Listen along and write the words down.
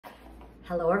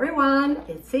Hello everyone,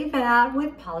 it's Yvette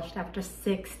with Polished After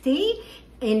 60.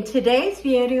 In today's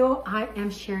video, I am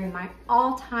sharing my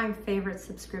all-time favorite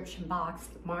subscription box,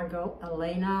 Margot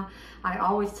Elena. I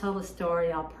always tell the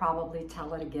story, I'll probably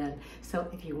tell it again. So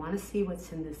if you want to see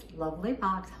what's in this lovely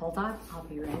box, hold on, I'll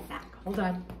be right back. Hold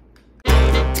on.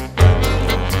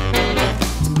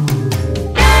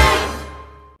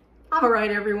 All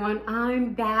right, everyone,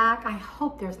 I'm back. I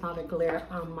hope there's not a glare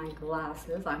on my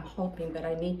glasses. I'm hoping, but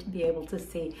I need to be able to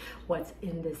see what's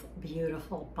in this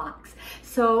beautiful box.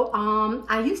 So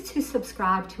I used to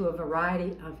subscribe to a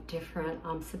variety of different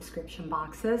subscription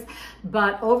boxes,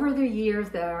 but over the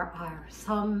years, there are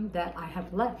some that I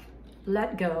have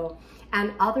let go,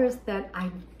 and others that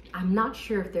I'm not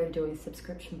sure if they're doing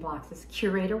subscription boxes.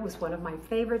 Curator was one of my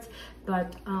favorites,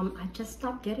 but I just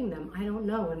stopped getting them. I don't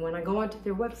know. And when I go onto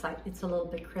their website, it's a little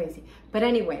bit crazy. But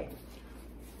anyway,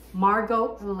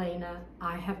 Margot Elena,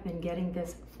 I have been getting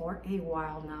this for a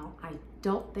while now. I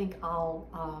don't think I'll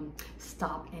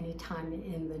stop anytime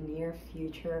in the near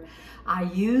future. I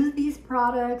use these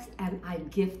products and I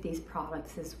gift these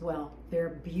products as well.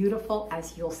 They're beautiful,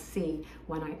 as you'll see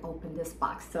when I open this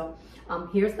box. So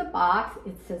here's the box.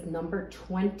 It says number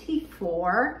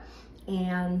 24.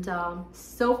 And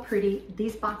so pretty.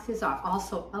 These boxes are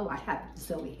also, oh, I have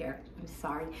Zoe here, I'm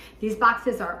sorry. These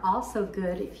boxes are also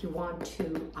good if you want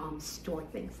to store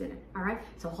things in it. All right,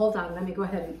 so hold on, let me go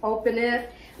ahead and open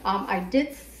it. I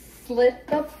did slit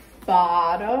the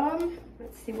bottom.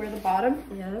 Let's see where the bottom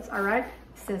is. All right,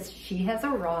 it says she has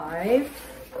arrived.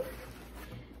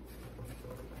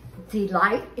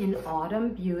 Delight in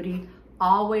autumn beauty.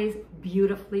 Always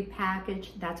beautifully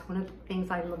packaged. That's one of the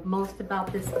things I love most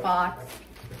about this box.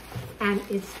 And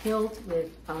it's filled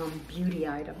with beauty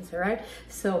items, all right?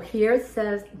 So here it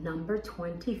says number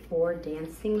 24,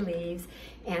 Dancing Leaves.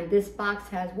 And this box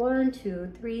has 1,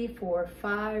 2, 3, 4,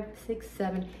 5, 6,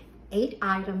 7, 8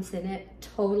 items in it,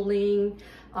 totaling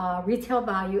retail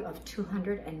value of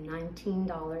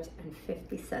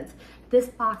 $219.50. This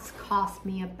box cost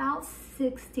me about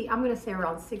I'm gonna say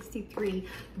around $63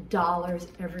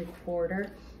 every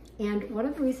quarter. And one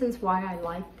of the reasons why I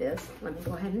like this, let me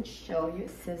go ahead and show you.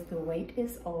 It says the wait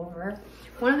is over.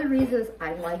 One of the reasons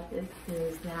I like this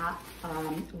is that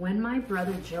when my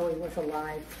brother Joey was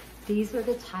alive, these are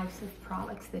the types of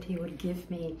products that he would give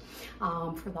me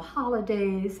for the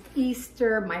holidays,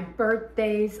 Easter, my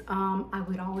birthdays. I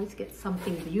would always get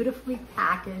something beautifully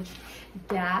packaged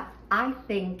that I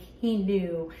think he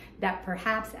knew that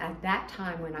perhaps at that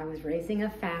time when I was raising a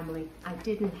family, I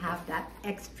didn't have that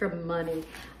extra money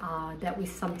that we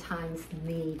sometimes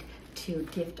need to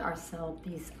gift ourselves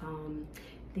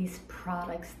these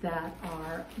products that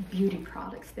are beauty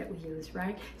products that we use,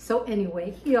 right? So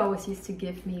anyway, he always used to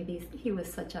give me these. He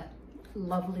was such a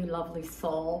lovely, lovely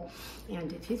soul.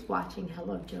 And if he's watching,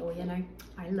 hello, Joey, and I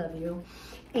love you.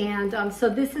 And so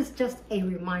this is just a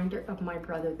reminder of my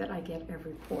brother that I get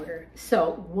every quarter.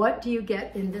 So what do you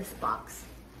get in this box?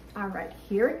 All right,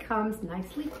 here it comes,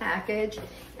 nicely packaged.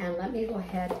 And let me go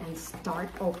ahead and start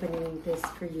opening this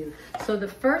for you. So the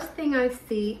first thing I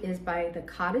see is by the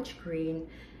Cottage Green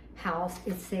House.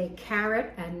 It's a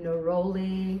carrot and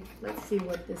neroli. Let's see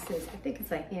what this is. I think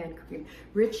it's a hand cream.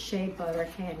 Rich shea butter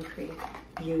hand cream.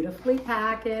 Beautifully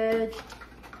packaged.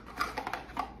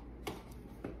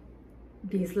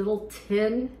 These little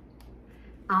tin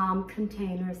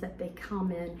containers that they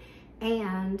come in.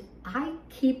 And I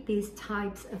keep these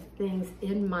types of things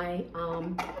in my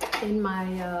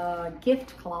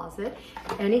gift closet.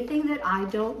 Anything that I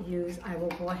don't use, I will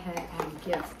go ahead and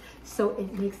gift. So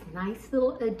it makes nice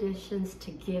little additions to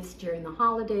gifts during the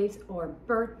holidays or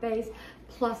birthdays.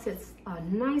 Plus it's a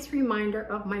nice reminder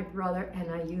of my brother, and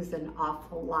I use an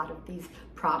awful lot of these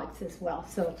products as well.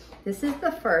 So this is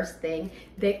the first thing.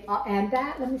 And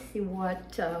that, let me see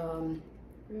what,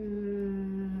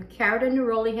 carrot and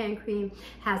neroli hand cream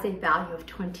has a value of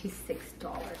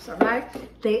 $26, all right?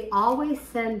 They always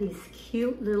send these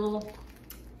cute little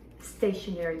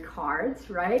stationery cards,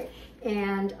 right?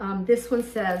 And this one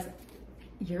says,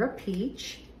 you're a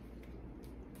peach,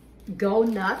 go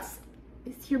nuts,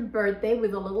 it's your birthday,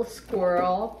 with a little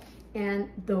squirrel, and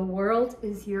the world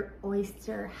is your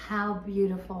oyster. How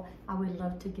beautiful. I would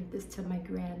love to give this to my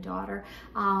granddaughter.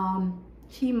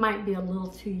 She might be a little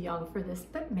too young for this,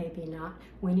 but maybe not.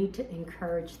 We need to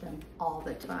encourage them all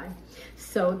the time.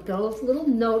 So those little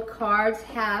note cards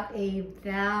have a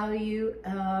value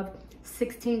of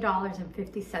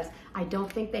 $16.50. I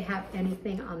don't think they have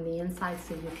anything on the inside,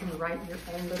 so you can write your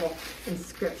own little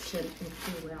inscription, if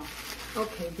you will.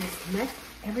 Okay, this next,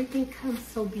 everything comes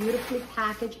so beautifully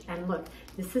packaged, and look,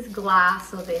 This is glass,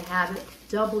 so they have it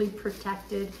doubly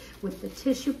protected with the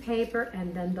tissue paper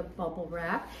and then the bubble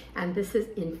wrap. And this is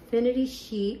Infinity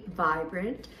Sheet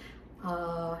Vibrant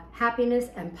Happiness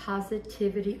and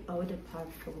Positivity Eau de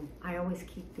Parfum. I always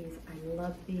keep these. I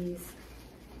love these.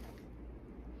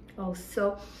 Oh,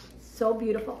 so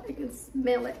beautiful. I can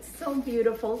smell it. So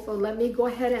beautiful. So let me go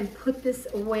ahead and put this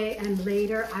away, and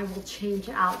later I will change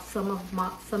out some of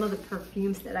the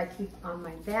perfumes that I keep on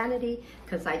my vanity,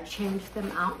 because I change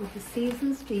them out with the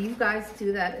seasons. Do you guys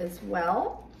do that as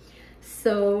well?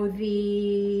 So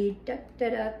the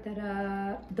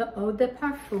Eau de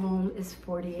Parfum is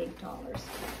 $48.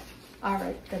 All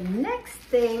right, the next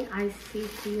thing I see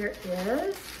here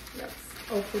is, let's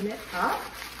open it up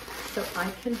so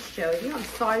I can show you. I'm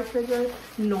sorry for the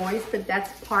noise, but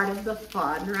that's part of the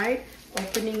fun, right?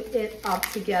 Opening it up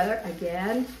together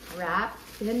again,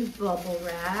 wrapped in bubble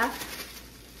wrap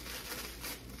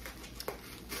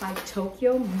by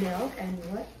Tokyo Milk. And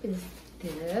what is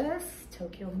this?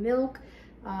 Tokyo Milk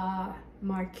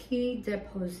Marquis de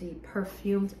Posy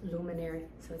Perfumed Luminary.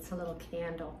 So it's a little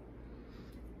candle.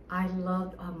 I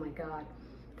love, oh my God,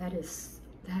 that is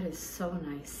so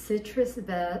nice. Citrus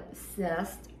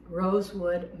zest,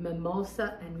 rosewood,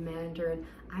 mimosa, and mandarin.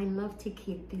 I love to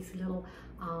keep these little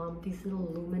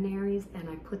luminaries, and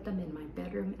I put them in my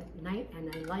bedroom at night,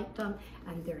 and I light them,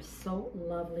 and they're so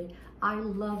lovely. I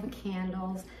love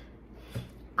candles.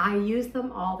 I use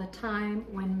them all the time.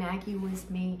 When Maggie was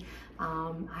me,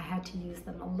 I had to use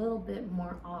them a little bit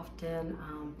more often.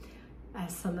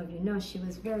 As some of you know, she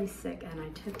was very sick, and I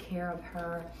took care of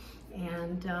her.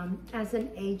 And as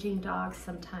an aging dog,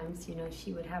 sometimes, you know,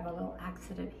 she would have a little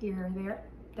accident here or there.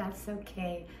 That's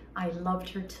okay. I loved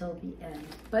her till the end.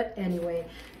 But anyway,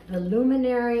 the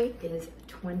luminary is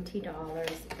 $20.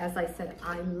 As I said,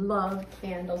 I love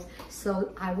candles,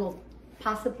 so I will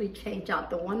possibly change out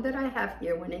the one that I have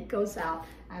here. When it goes out,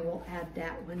 I will add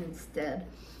that one instead.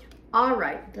 All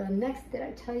right, the next, did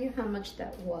I tell you how much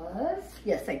that was?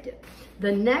 Yes, I did.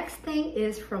 The next thing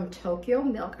is from Tokyo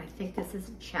Milk. I think this is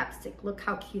a chapstick. Look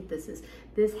how cute this is.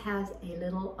 This has a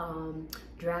little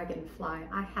dragonfly.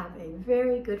 I have a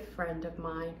very good friend of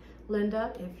mine,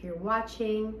 Linda, if you're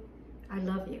watching, I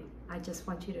love you. I just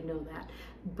want you to know that.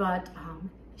 But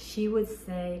she would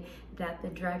say that the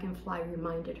dragonfly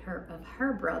reminded her of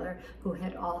her brother, who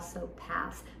had also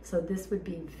passed. So this would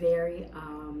be very,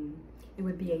 it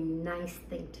would be a nice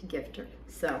thing to gift her.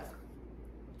 So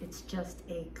it's just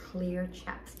a clear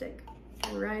chapstick.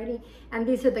 Alrighty, and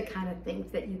these are the kind of things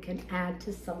that you can add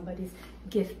to somebody's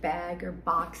gift bag or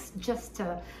box, just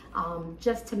to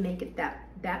make it that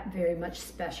very much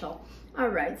special. All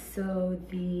right, so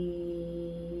the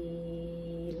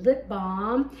lip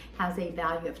balm has a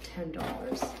value of $10.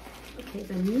 Okay,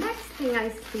 the next thing I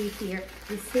see here,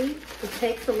 you see, it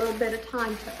takes a little bit of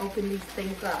time to open these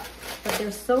things up, but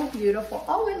they're so beautiful.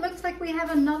 Oh, it looks like we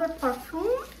have another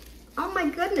parfum. Oh my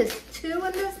goodness, 2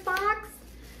 in this box?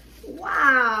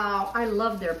 Wow, I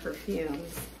love their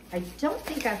perfumes. I don't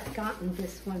think I've gotten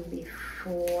this one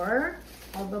before,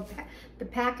 although the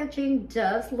packaging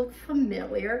does look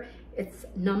familiar. It's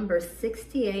number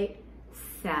 68,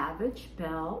 Savage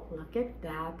Belle. Look at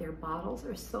that. Their bottles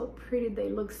are so pretty. They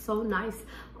look so nice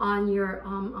on your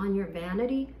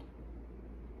vanity.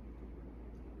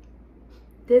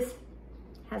 This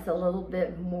has a little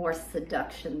bit more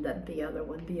seduction than the other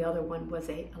one. The other one was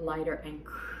a lighter and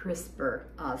crisper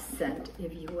scent,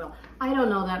 if you will. I don't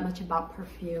know that much about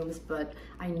perfumes, but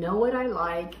I know what I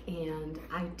like, and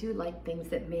I do like things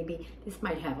that maybe, this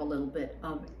might have a little bit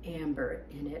of amber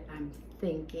in it, I'm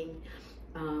thinking.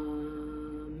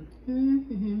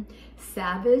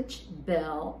 Savage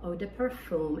Belle Eau de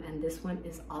Parfum, and this one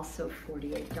is also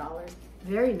 $48.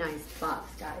 Very nice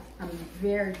box, guys. I'm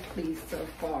very pleased so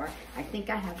far. I think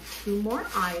I have 2 more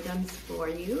items for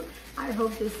you. I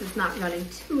hope this is not running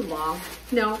too long.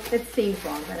 No, it seems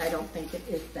long, but I don't think it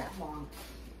is that long.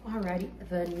 Alrighty,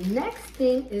 the next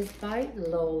thing is by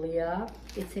Lolia.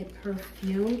 It's a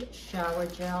perfumed shower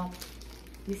gel.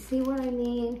 You see what I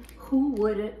mean? Who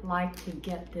wouldn't like to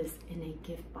get this in a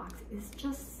gift box? It's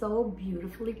just so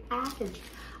beautifully packaged.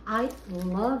 I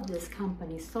love this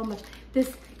company so much.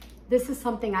 This is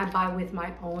something I buy with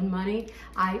my own money.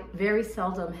 I very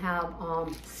seldom have,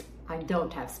 I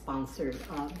don't have sponsored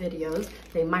videos.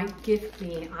 They might gift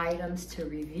me items to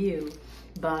review,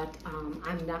 but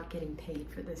I'm not getting paid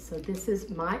for this. So this is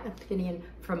my opinion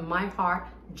from my heart,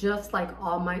 just like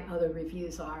all my other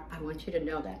reviews are. I want you to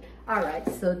know that. All right,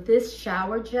 so this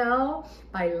shower gel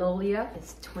by Lolia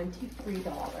is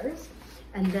 $23.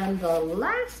 And then the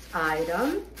last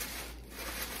item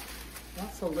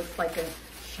also looks like a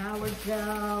shower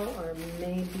gel, or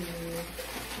maybe,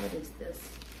 what is this?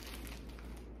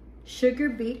 Sugar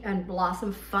Beet and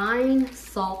Blossom Fine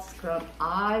Salt Scrub.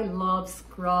 I love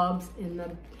scrubs in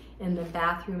the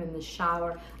bathroom, in the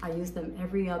shower. I use them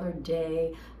every other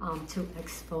day to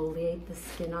exfoliate the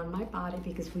skin on my body,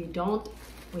 because we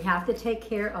have to take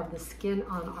care of the skin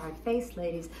on our face,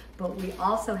 ladies, but we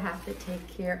also have to take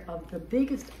care of the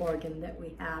biggest organ that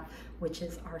we have, which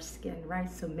is our skin,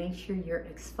 right? So make sure you're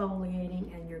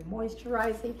exfoliating and you're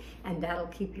moisturizing, and that'll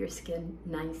keep your skin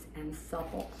nice and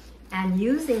supple. And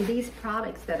using these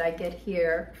products that I get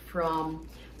here from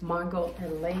Margot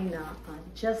Elena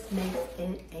just makes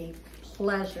it a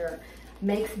pleasure.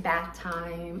 Makes bath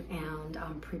time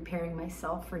and preparing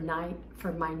myself for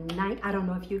my night. I don't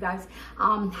know if you guys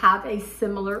have a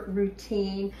similar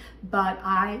routine, but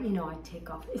I take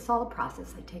off, it's all a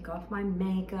process. I take off my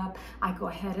makeup. I go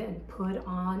ahead and put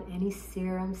on any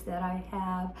serums that I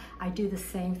have. I do the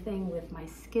same thing with my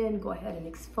skin. Go ahead and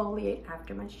exfoliate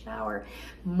after my shower.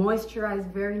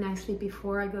 Moisturize very nicely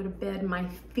before I go to bed. My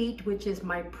feet, which is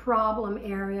my problem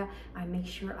area, I make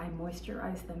sure I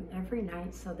moisturize them every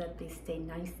night so that they stay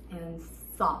nice and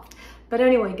soft. But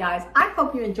anyway, guys, I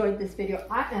hope you enjoyed this video.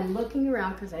 I am looking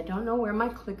around because I don't know where my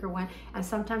clicker went, and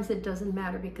sometimes it doesn't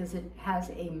matter because it has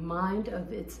a mind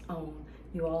of its own.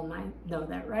 You all might know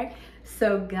that, right?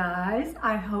 So guys,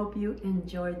 I hope you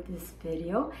enjoyed this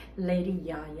video. Lady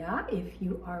Yaya, if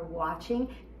you are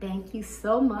watching, thank you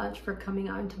so much for coming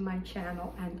onto my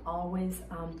channel and always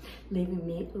leaving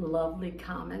me lovely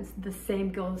comments. The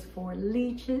same goes for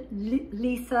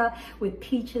Lisa with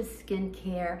Peaches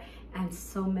Skincare, and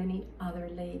so many other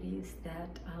ladies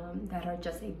that are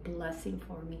just a blessing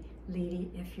for me. Lady,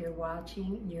 if you're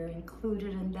watching, you're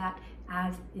included in that,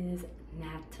 as is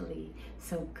Natalie.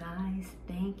 So guys,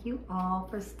 thank you all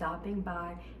for stopping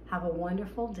by. Have a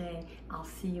wonderful day. I'll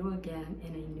see you again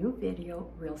in a new video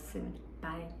real soon.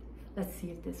 Bye. Let's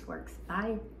see if this works.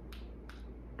 Bye.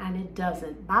 And it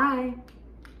doesn't. Bye.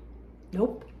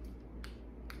 Nope.